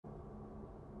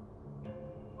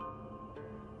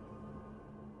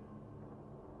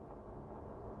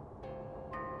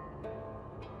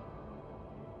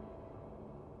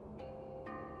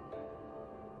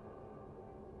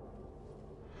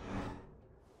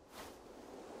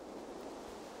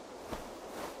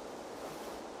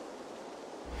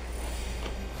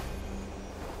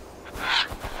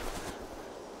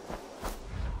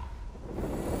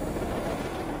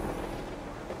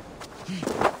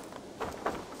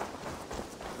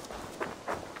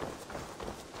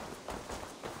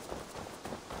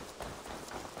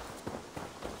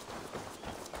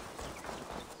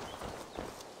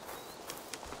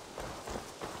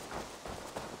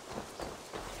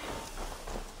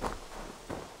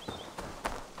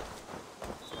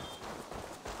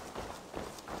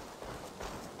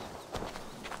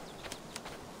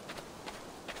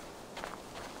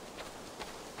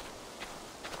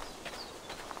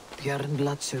Björn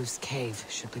Bloodtooth's cave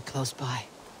should be close by.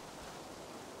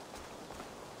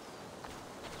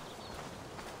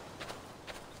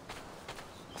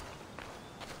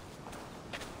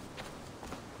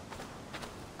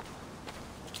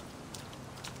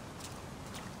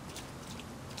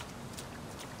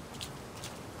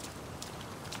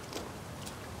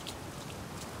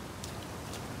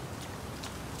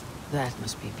 That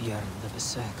must be Björn the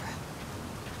Berserker.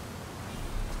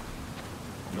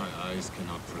 My eyes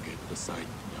cannot forget the sight,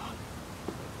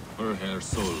 Jan. Her hair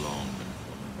so long and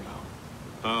falling down.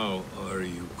 How are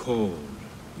you cold,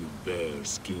 you bear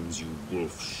skins, you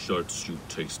wolf shirts, you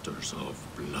tasters of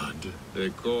blood? They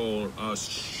call us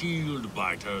shield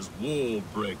biters, wall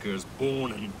breakers,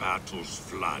 born in battle's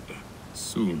flood.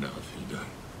 Soon, Alfilda.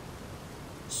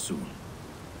 Soon.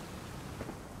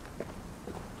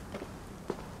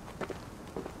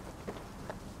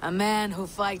 A man who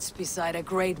fights beside a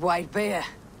great white bear.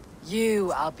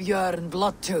 You are Björn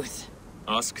Bloodtooth.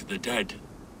 Ask the dead.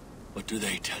 What do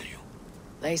they tell you?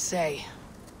 They say,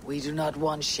 we do not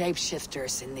want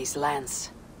shapeshifters in these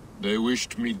lands. They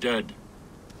wished me dead.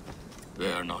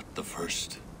 They are not the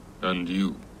first. And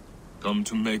you, come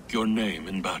to make your name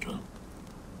in battle.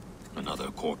 Another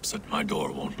corpse at my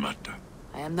door won't matter.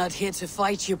 I am not here to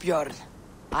fight you, Björn.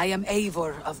 I am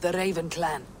Eivor of the Raven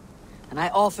clan, and I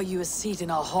offer you a seat in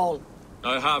our hall.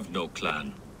 I have no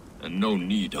clan, and no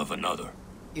need of another.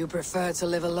 You prefer to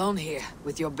live alone here,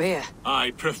 with your bear?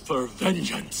 I prefer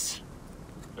vengeance.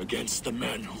 Against the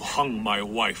man who hung my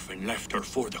wife and left her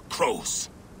for the crows.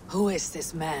 Who is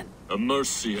this man? A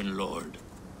Mercian lord,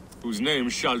 whose name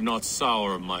shall not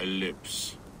sour my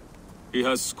lips. He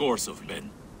has scores of men.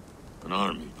 An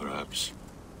army, perhaps.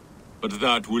 But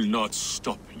that will not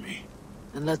stop me.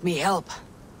 Then let me help.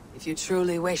 If you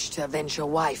truly wish to avenge your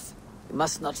wife, you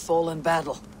must not fall in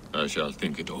battle. I shall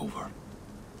think it over.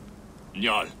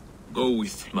 Njal, go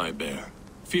with my bear.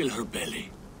 Feel her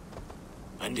belly.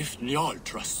 And if Njal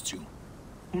trusts you,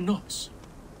 who knows?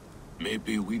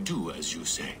 Maybe we do as you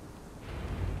say.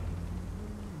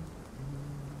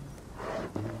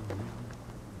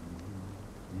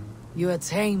 You are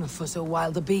tame for so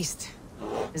wild a beast.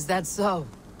 Is that so?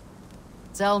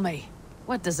 Tell me,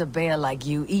 what does a bear like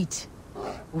you eat?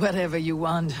 Whatever you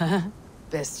want, huh?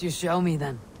 Best you show me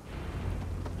then.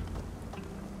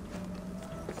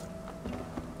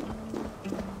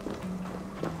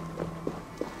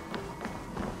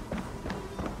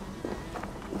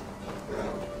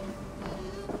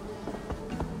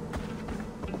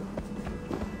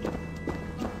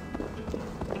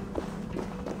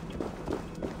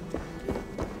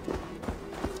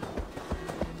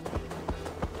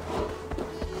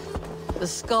 The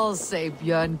skulls say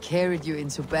Björn carried you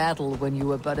into battle when you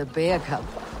were but a bear cub.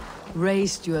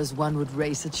 Raised you as one would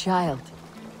raise a child.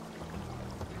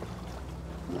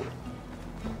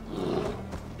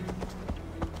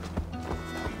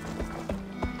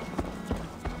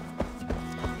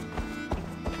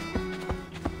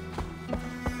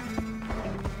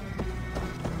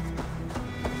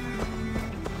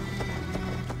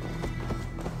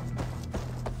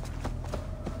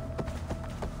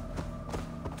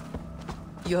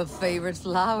 Your favorite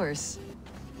flowers.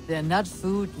 They're not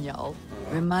food, Njal.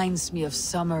 Reminds me of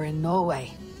summer in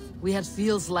Norway. We had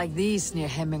fields like these near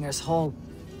Hemminger's home.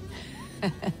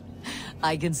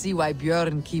 I can see why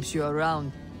Björn keeps you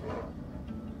around.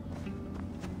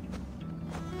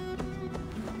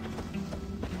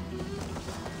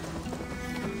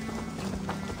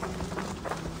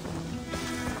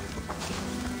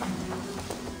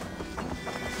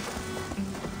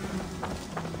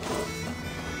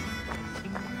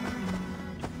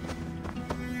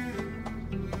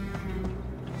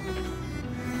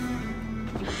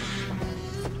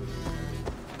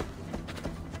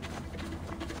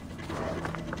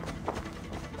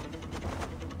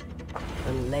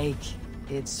 The lake.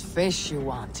 It's fish you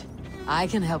want. I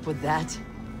can help with that.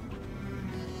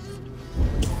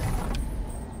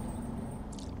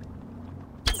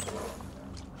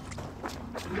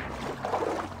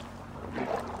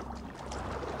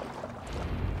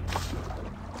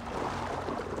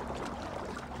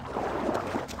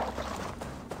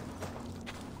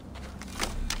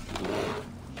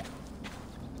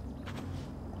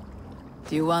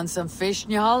 Do you want some fish,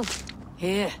 Njal?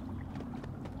 Here.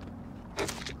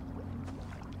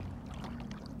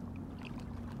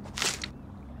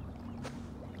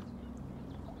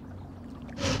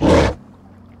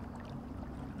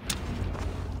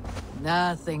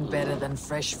 Nothing better than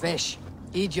fresh fish.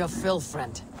 Eat your fill,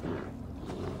 friend.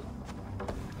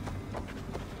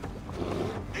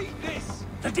 Eat this!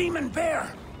 The demon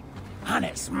bear! And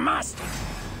its master!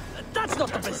 That's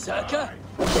not the Berserker!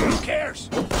 Who cares?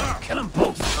 Kill them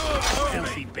both.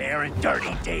 Filthy bear and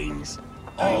dirty Danes.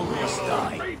 All must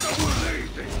die.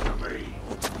 Leave this to me.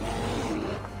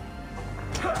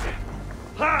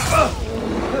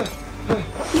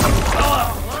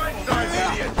 Blindside,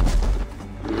 idiot!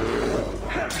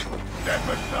 Step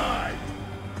aside!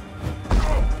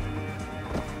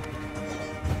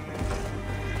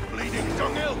 Bleeding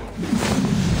dunghill!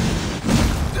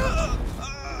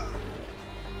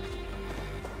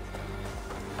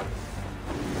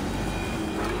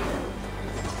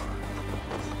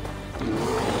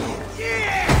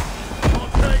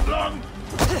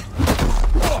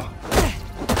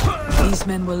 These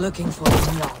men were looking for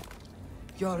him now.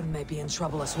 Bjorn may be in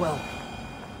trouble as well.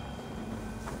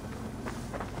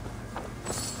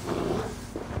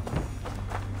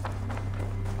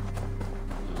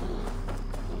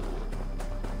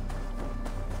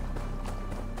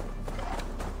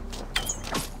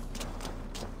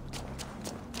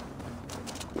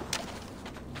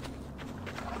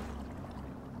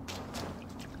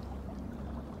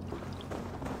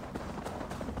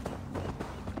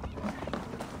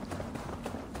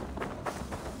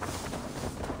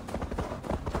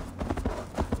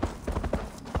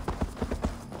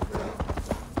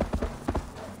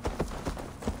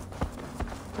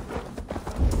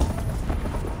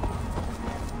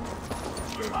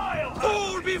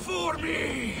 Fall before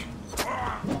me!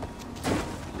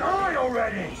 Die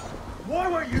already! Why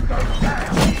won't you go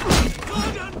down?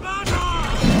 Blood and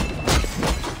banner!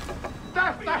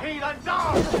 That's the heathen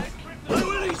dog! I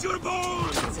will eat your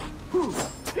bones!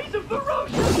 He's a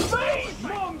ferocious beast!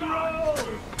 Mongrel!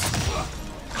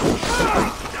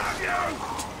 Damn you!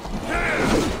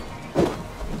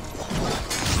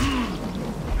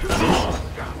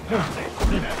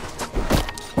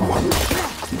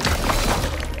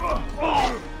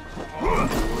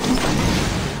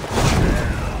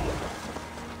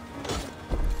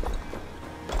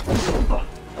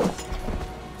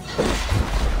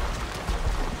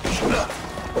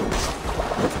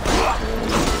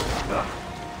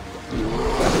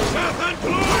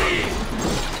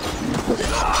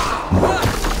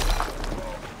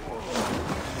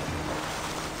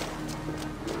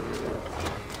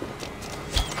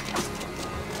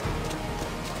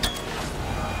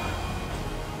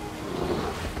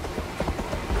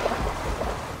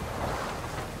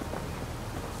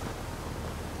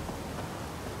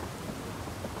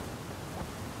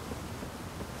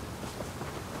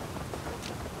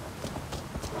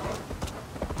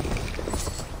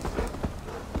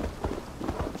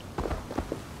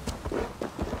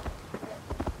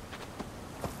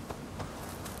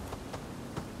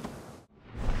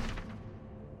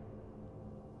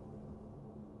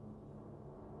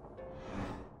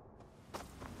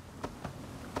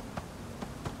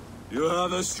 You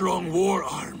have a strong war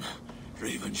arm,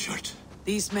 Ravenshirt.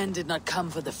 These men did not come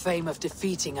for the fame of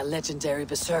defeating a legendary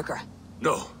Berserker.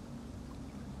 No.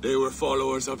 They were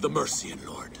followers of the Mercian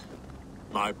Lord.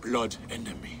 My blood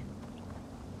enemy.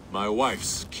 My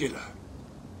wife's killer.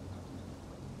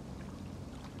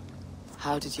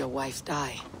 How did your wife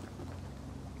die?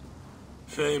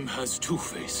 Fame has two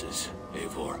faces,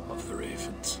 Eivor of the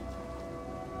Ravens.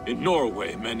 In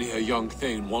Norway, many a young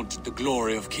thane wanted the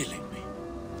glory of killing me.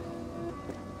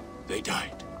 They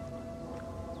died.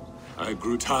 I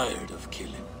grew tired of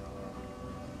killing.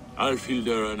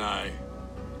 Alfhildr and I,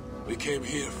 we came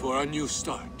here for a new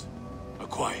start. A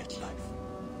quiet life.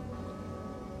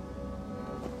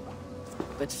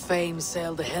 But fame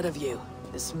sailed ahead of you.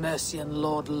 This Mercian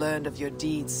lord learned of your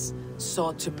deeds,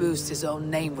 sought to boost his own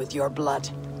name with your blood.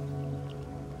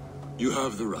 You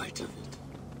have the right of it.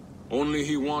 Only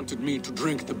he wanted me to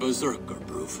drink the Berserker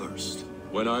brew first.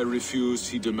 When I refused,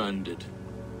 he demanded.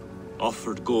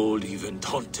 Offered gold, even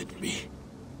taunted me.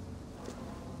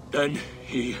 Then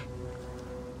he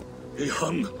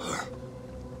hung her.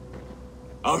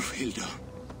 Alfhildr.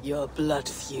 Your blood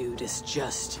feud is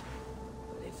just.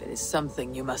 But if it is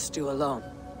something you must do alone.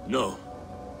 No.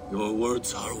 Your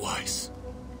words are wise.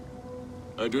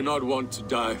 I do not want to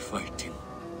die fighting.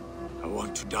 I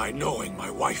want to die knowing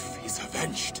my wife is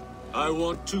avenged. I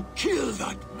want to kill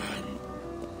that man.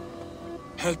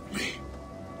 Help me.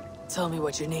 Tell me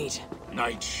what you need.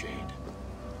 Nightshade.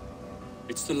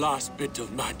 It's the last bit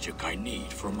of magic I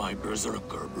need for my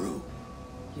Berserker brew.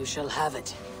 You shall have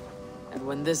it. And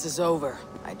when this is over,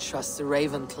 I trust the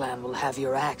Raven clan will have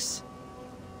your axe.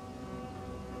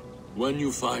 When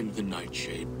you find the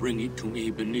Nightshade, bring it to me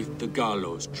beneath the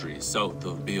gallows tree south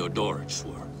of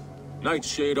Beodorichtsworth.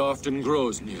 Nightshade often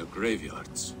grows near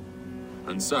graveyards,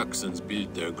 and Saxons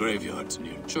build their graveyards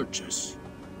near churches.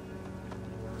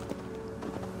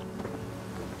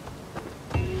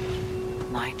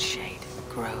 nightshade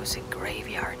grows in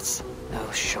graveyards.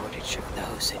 No shortage of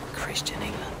those in Christian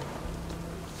England.